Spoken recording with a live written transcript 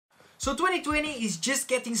So 2020 is just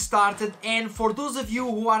getting started, and for those of you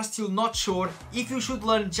who are still not sure if you should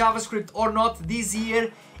learn JavaScript or not this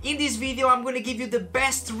year, in this video I'm going to give you the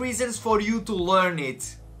best reasons for you to learn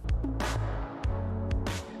it.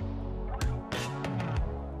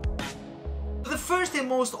 The first and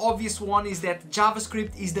most obvious one is that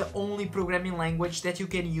JavaScript is the only programming language that you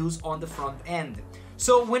can use on the front end.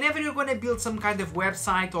 So whenever you're going to build some kind of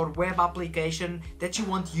website or web application that you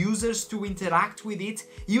want users to interact with it,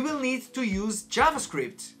 you will need to use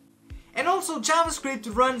JavaScript. And also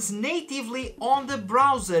JavaScript runs natively on the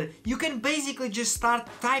browser. You can basically just start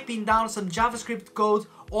typing down some JavaScript code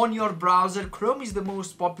on your browser. Chrome is the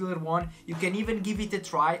most popular one. You can even give it a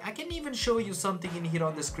try. I can even show you something in here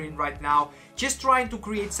on the screen right now. Just trying to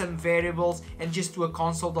create some variables and just do a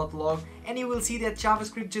console.log, and you will see that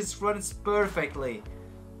JavaScript just runs perfectly.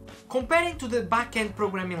 Comparing to the backend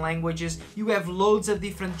programming languages, you have loads of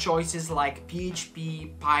different choices like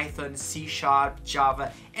PHP, Python, C#,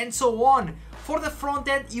 Java, and so on. For the front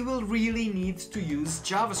end, you will really need to use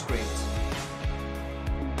JavaScript.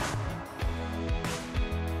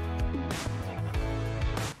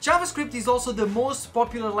 JavaScript is also the most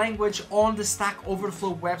popular language on the Stack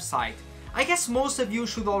Overflow website. I guess most of you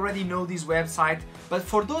should already know this website, but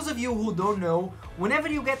for those of you who don't know, whenever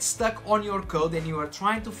you get stuck on your code and you are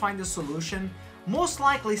trying to find a solution, most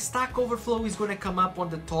likely Stack Overflow is going to come up on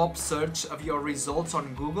the top search of your results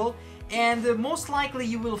on Google, and most likely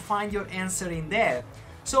you will find your answer in there.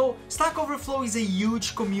 So Stack Overflow is a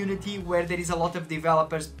huge community where there is a lot of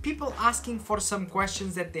developers, people asking for some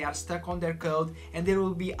questions that they are stuck on their code, and there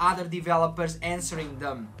will be other developers answering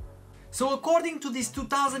them. So according to this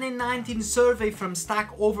 2019 survey from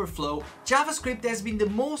Stack Overflow, JavaScript has been the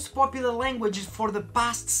most popular language for the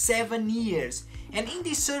past 7 years. And in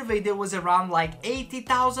this survey there was around like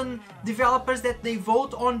 80,000 developers that they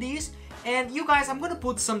vote on this. And you guys, I'm going to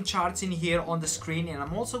put some charts in here on the screen, and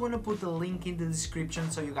I'm also going to put a link in the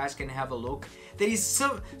description so you guys can have a look. There is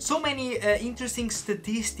so many interesting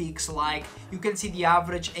statistics, like you can see the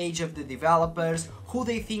average age of the developers, who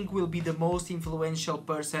they think will be the most influential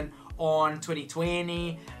person on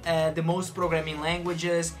 2020, the most programming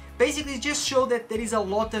languages. Basically just show that there is a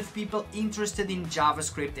lot of people interested in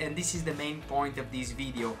JavaScript, and this is the main point of this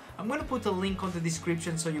video. I'm going to put a link on the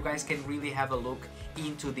description so you guys can really have a look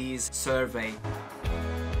into this survey.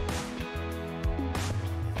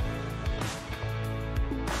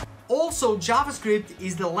 Also, JavaScript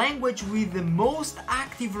is the language with the most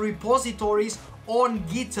active repositories on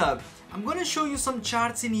GitHub. I'm going to show you some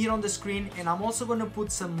charts in here on the screen, and I'm also going to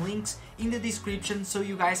put some links in the description so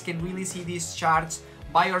you guys can really see these charts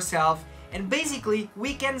by yourself. And basically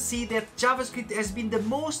we can see that JavaScript has been the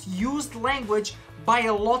most used language by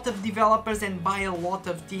a lot of developers and by a lot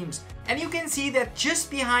of teams. And you can see that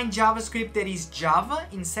just behind JavaScript there is Java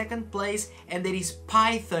in second place and there is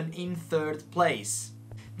Python in third place.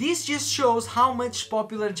 This just shows how much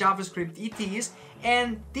popular JavaScript it is,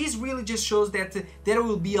 and this really just shows that there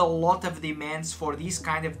will be a lot of demands for these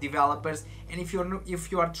kind of developers. And if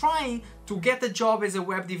you are trying to get a job as a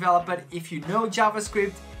web developer, if you know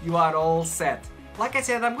JavaScript, you are all set. Like I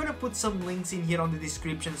said, I'm going to put some links in here on the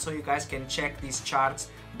description so you guys can check these charts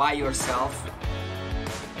by yourself.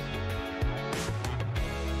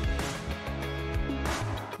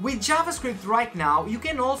 With JavaScript right now, you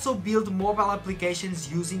can also build mobile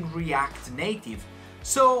applications using React Native.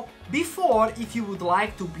 So before, if you would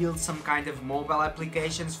like to build some kind of mobile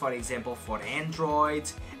applications, for example for Android,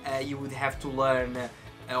 you would have to learn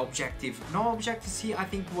Objective-C, I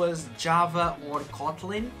think was Java or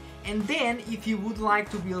Kotlin. And then if you would like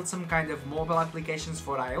to build some kind of mobile applications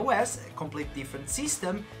for iOS, a complete different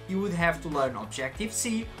system, you would have to learn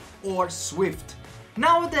Objective-C or Swift.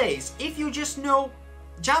 Nowadays, if you just know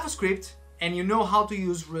JavaScript and you know how to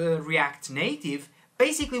use React Native,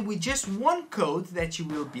 basically with just one code that you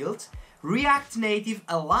will build, React Native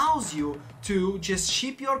allows you to just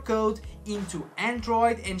ship your code into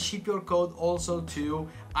Android and ship your code also to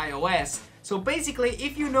iOS. So basically,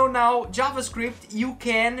 if you know now JavaScript, you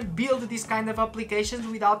can build these kind of applications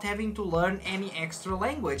without having to learn any extra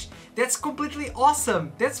language. That's completely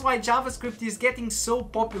awesome. That's why JavaScript is getting so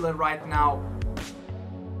popular right now.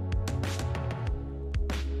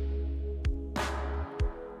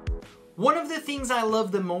 One of the things I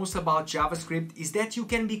love the most about JavaScript is that you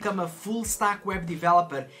can become a full-stack web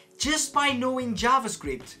developer just by knowing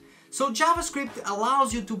JavaScript. So JavaScript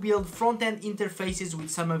allows you to build front-end interfaces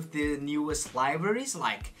with some of the newest libraries,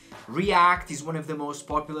 like React is one of the most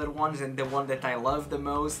popular ones and the one that I love the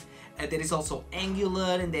most. There is also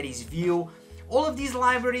Angular and there is Vue. All of these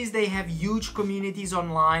libraries, they have huge communities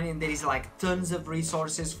online and there is like tons of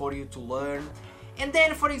resources for you to learn. And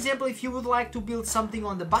then, for example, if you would like to build something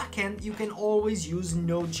on the backend, you can always use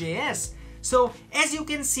Node.js. So as you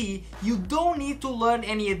can see, you don't need to learn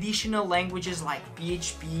any additional languages like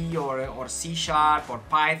PHP or C# or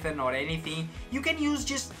Python or anything. You can use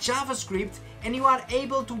just JavaScript and you are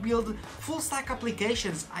able to build full stack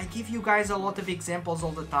applications. I give you guys a lot of examples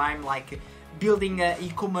all the time, like building an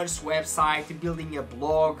e-commerce website, building a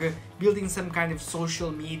blog, building some kind of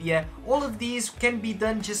social media. All of these can be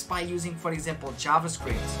done just by using, for example,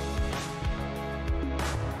 JavaScript.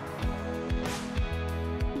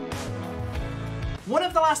 One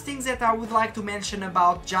of the last things that I would like to mention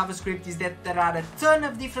about JavaScript is that there are a ton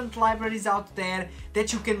of different libraries out there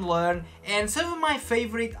that you can learn, and some of my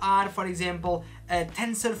favorite are, for example,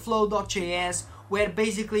 TensorFlow.js, where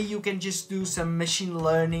basically you can just do some machine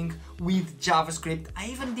learning with JavaScript. I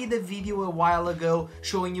even did a video a while ago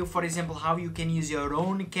showing you, for example, how you can use your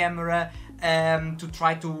own camera to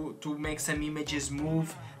try to make some images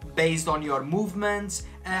move based on your movements.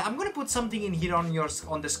 I'm gonna put something in here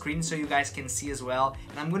on the screen so you guys can see as well,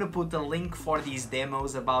 and I'm gonna put a link for these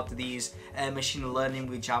demos about these machine learning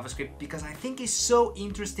with JavaScript, because I think it's so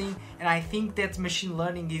interesting, and I think that machine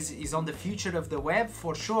learning is on the future of the web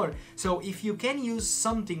for sure. So if you can use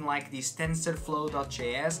something like this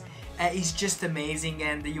TensorFlow.js, it's just amazing,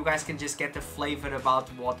 and you guys can just get a flavor about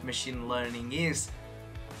what machine learning is.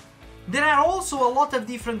 There are also a lot of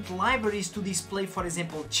different libraries to display, for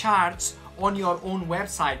example, charts on your own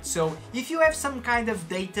website. So if you have some kind of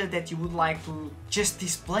data that you would like to just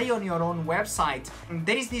display on your own website,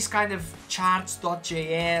 there is this kind of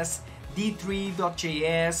charts.js,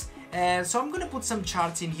 d3.js. So I'm gonna put some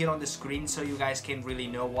charts in here on the screen so you guys can really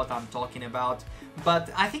know what I'm talking about. But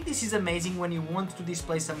I think this is amazing when you want to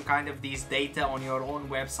display some kind of this data on your own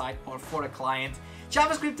website or for a client.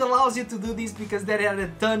 JavaScript allows you to do this because there are a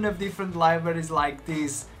ton of different libraries like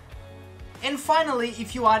this. And finally,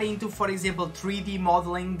 if you are into, for example, 3D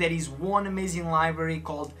modeling, there is one amazing library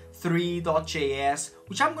called 3.js,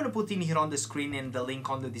 which I'm gonna put in here on the screen and the link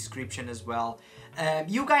on the description as well.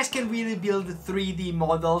 You guys can really build 3D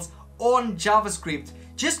models on JavaScript.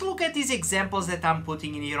 Just look at these examples that I'm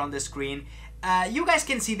putting in here on the screen. You guys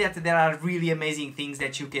can see that there are really amazing things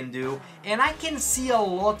that you can do, and I can see a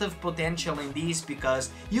lot of potential in this,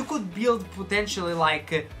 because you could build potentially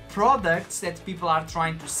like products that people are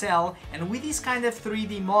trying to sell, and with these kind of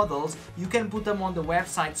 3D models you can put them on the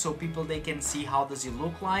website so people they can see how does it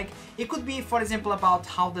look like. It could be, for example, about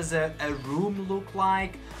how does a room look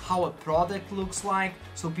like, how a product looks like,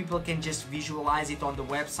 so people can just visualize it on the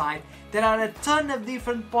website. There are a ton of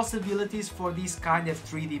different possibilities for this kind of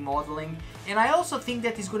 3D modeling, and I also think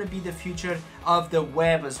that is going to be the future of the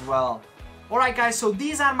web as well. Alright guys, so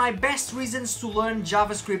these are my best reasons to learn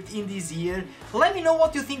JavaScript in this year. Let me know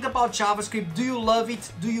what you think about JavaScript. Do you love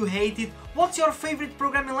it? Do you hate it? What's your favorite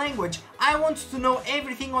programming language? I want to know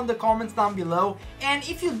everything on the comments down below. And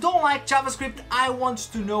if you don't like JavaScript, I want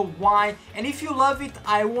to know why. And if you love it,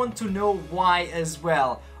 I want to know why as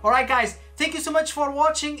well. Alright guys, thank you so much for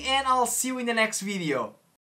watching, and I'll see you in the next video.